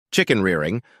Chicken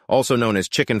rearing, also known as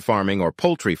chicken farming or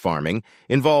poultry farming,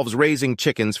 involves raising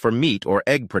chickens for meat or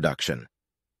egg production.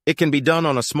 It can be done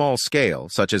on a small scale,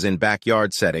 such as in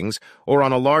backyard settings, or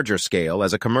on a larger scale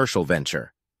as a commercial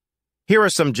venture. Here are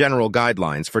some general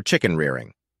guidelines for chicken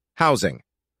rearing. Housing.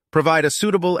 Provide a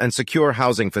suitable and secure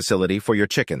housing facility for your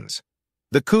chickens.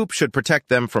 The coop should protect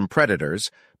them from predators,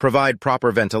 provide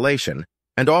proper ventilation,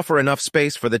 and offer enough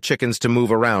space for the chickens to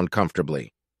move around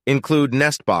comfortably. Include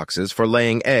nest boxes for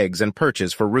laying eggs and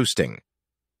perches for roosting.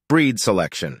 Breed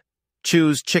selection.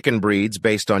 Choose chicken breeds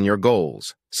based on your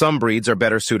goals. Some breeds are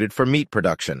better suited for meat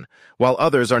production, while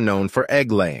others are known for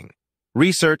egg laying.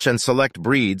 Research and select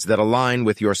breeds that align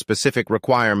with your specific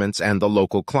requirements and the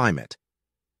local climate.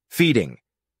 Feeding.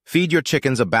 Feed your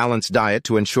chickens a balanced diet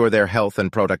to ensure their health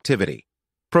and productivity.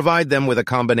 Provide them with a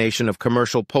combination of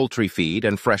commercial poultry feed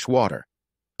and fresh water.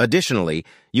 Additionally,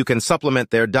 you can supplement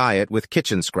their diet with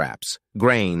kitchen scraps,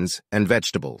 grains, and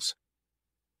vegetables.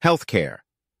 Healthcare.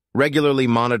 Regularly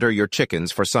monitor your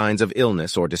chickens for signs of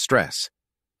illness or distress.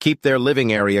 Keep their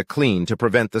living area clean to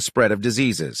prevent the spread of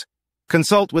diseases.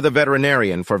 Consult with a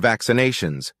veterinarian for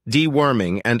vaccinations,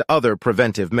 deworming, and other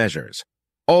preventive measures.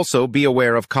 Also, be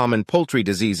aware of common poultry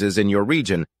diseases in your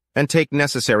region and take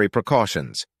necessary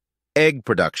precautions. Egg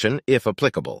production, if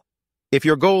applicable. If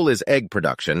your goal is egg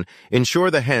production, ensure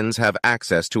the hens have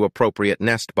access to appropriate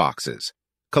nest boxes.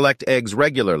 Collect eggs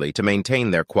regularly to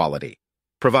maintain their quality.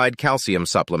 Provide calcium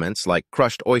supplements like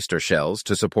crushed oyster shells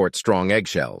to support strong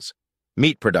eggshells.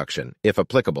 Meat production, if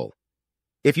applicable.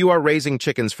 If you are raising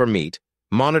chickens for meat,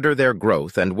 monitor their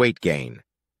growth and weight gain.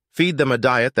 Feed them a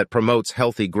diet that promotes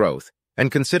healthy growth,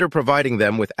 and consider providing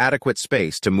them with adequate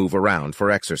space to move around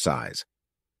for exercise.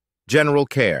 General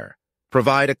care.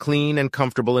 Provide a clean and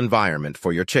comfortable environment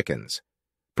for your chickens.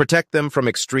 Protect them from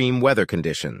extreme weather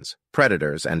conditions,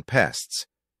 predators, and pests.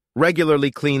 Regularly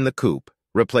clean the coop,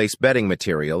 replace bedding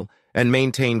material, and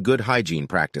maintain good hygiene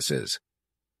practices.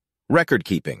 Record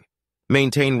keeping.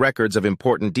 Maintain records of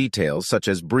important details such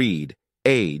as breed,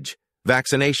 age,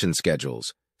 vaccination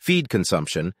schedules, feed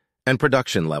consumption, and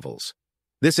production levels.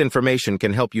 This information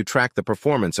can help you track the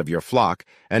performance of your flock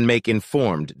and make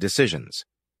informed decisions.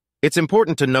 It's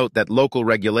important to note that local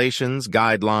regulations,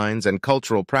 guidelines, and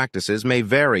cultural practices may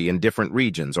vary in different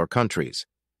regions or countries.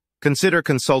 Consider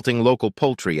consulting local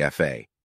poultry FA